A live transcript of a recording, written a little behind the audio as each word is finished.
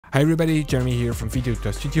Hi everybody, Jeremy here from Video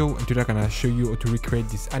Editor Studio, and today I'm gonna show you how to recreate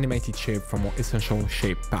this animated shape from our Essential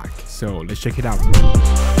Shape pack. So let's check it out.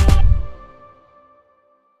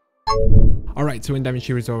 Alright, so in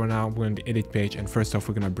DaVinci Resolve now, we're on the edit page, and first off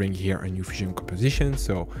we're gonna bring here a new fusion composition.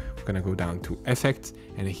 So we're gonna go down to effects,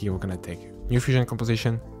 and here we're gonna take new fusion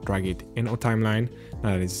composition, drag it in our timeline. Now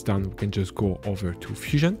that it's done, we can just go over to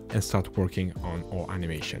fusion and start working on our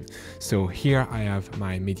animation. So here I have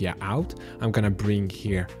my media out. I'm gonna bring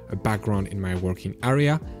here a background in my working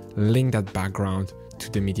area, link that background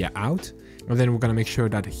to the media out, and then we're gonna make sure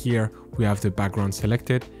that here we have the background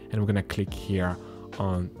selected, and we're gonna click here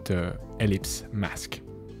on the ellipse mask.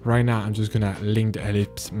 Right now I'm just gonna link the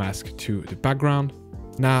ellipse mask to the background.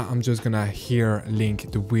 Now I'm just gonna here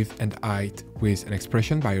link the width and height with an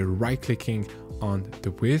expression by right clicking on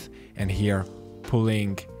the width and here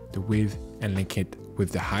pulling the width and link it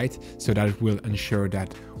with the height, so that it will ensure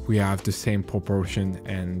that we have the same proportion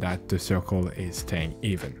and that the circle is staying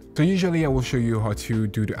even. So usually I will show you how to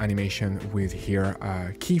do the animation with here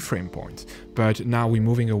keyframe points, but now we're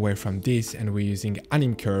moving away from this and we're using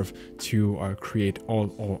anim curve to create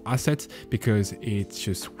all our assets, because it's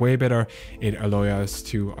just way better. It allows us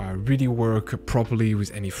to really work properly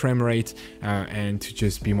with any frame rate and to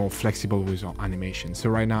just be more flexible with our animation. So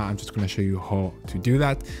right now I'm just going to show you how to do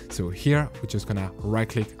that. So here we're just going to right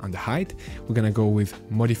click on the height, we're going to go with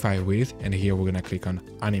modify width, and here we're going to click on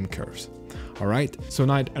anim curves. All right, so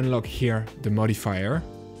now it unlock here the modifier,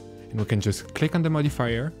 and we can just click on the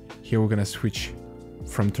modifier. Here we're gonna switch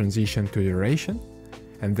from transition to duration,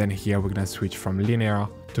 and then here we're gonna switch from linear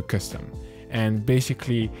to custom. And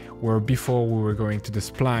basically, where before we were going to the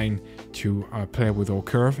spline to play with our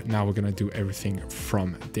curve, now we're gonna do everything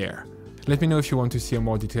from there. Let me know if you want to see a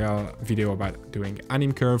more detailed video about doing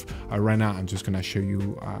anim curve. Right now, I'm just gonna show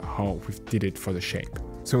you how we did it for the shape.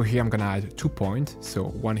 So here I'm gonna add 2 points, so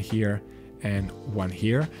one here and one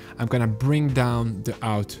here. I'm gonna bring down the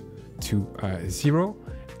out to 0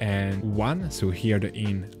 and 1. So here the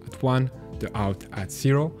in at 1, the out at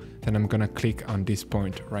 0. Then I'm gonna click on this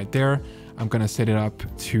point right there. I'm gonna set it up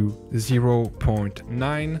to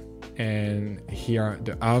 0.9 and here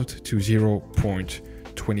the out to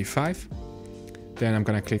 0.25. Then I'm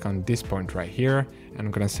gonna click on this point right here and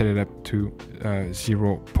I'm gonna set it up to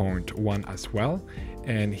 0.1 as well,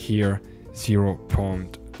 and here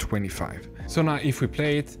 0.25. So now if we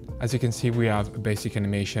play it, as you can see, we have a basic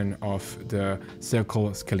animation of the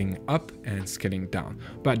circle scaling up and scaling down,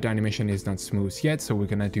 but the animation is not smooth yet. So we're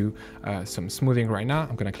gonna do some smoothing right now.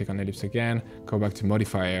 I'm gonna click on ellipse again, go back to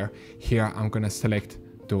modifier. Here I'm gonna select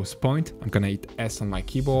those points. I'm gonna hit S on my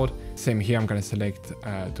keyboard. Same here, I'm gonna select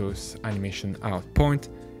those animation out point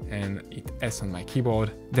and hit S on my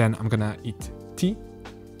keyboard. Then I'm gonna hit T,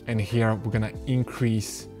 and here we're gonna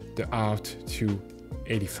increase the out to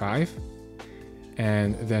 85.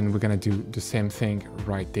 And then we're gonna do the same thing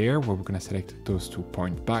right there, where we're gonna select those 2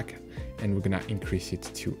 points back and we're gonna increase it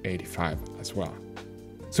to 85 as well.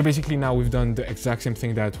 So basically now we've done the exact same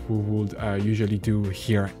thing that we would usually do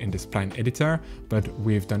here in the spline editor, but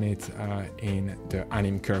we've done it in the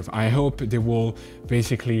anim curve. I hope they will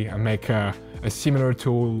basically make a similar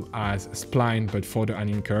tool as spline, but for the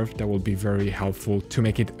anim curve. That will be very helpful to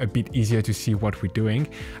make it a bit easier to see what we're doing.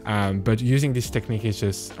 But using this technique is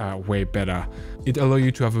just way better. It allows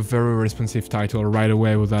you to have a very responsive title right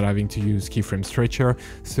away without having to use keyframe stretcher.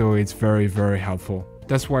 So it's very, very helpful.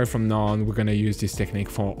 That's why from now on, we're gonna use this technique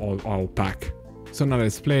for all our pack. So now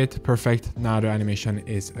let's play it. Perfect. Now the animation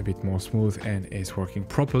is a bit more smooth and is working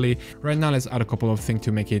properly. Right now, let's add a couple of things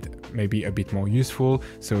to make it maybe a bit more useful.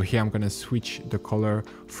 So here I'm gonna switch the color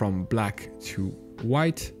from black to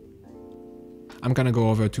white. I'm gonna go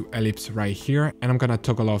over to ellipse right here, and I'm gonna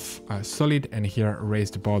toggle off solid, and here raise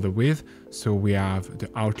the border width, so we have the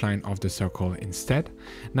outline of the circle instead.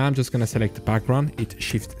 Now I'm just gonna select the background, hit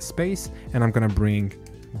shift space, and I'm gonna bring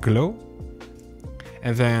glow,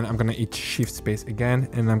 and then I'm gonna hit shift space again,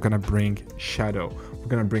 and I'm gonna bring shadow. We're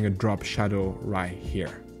gonna bring a drop shadow right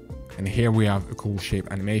here. And here we have a cool shape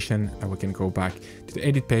animation, and we can go back to the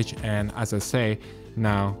edit page, and as I say,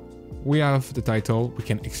 now we have the title, we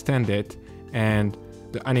can extend it, and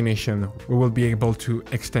the animation, we will be able to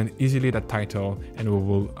extend easily that title, and we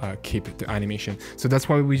will keep the animation. So that's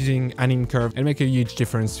why we're using anim curve, and make a huge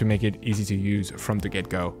difference to make it easy to use from the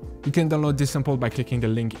get-go. You can download this sample by clicking the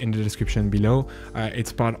link in the description below.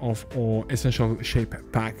 It's part of our Essential Shape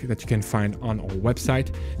pack that you can find on our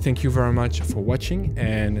website. Thank you very much for watching,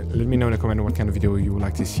 and let me know in the comment what kind of video you would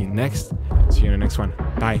like to see next. See you in the next one.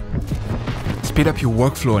 Bye. Speed up your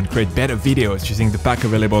workflow and create better videos using the pack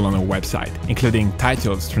available on our website, including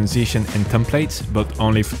titles, transition and templates, but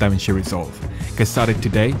only for DaVinci Resolve. Get started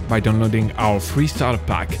today by downloading our free starter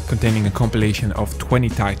pack containing a compilation of 20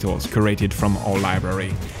 titles curated from our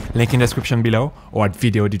library. Link in the description below or at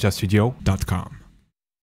videoeditorstudio.com.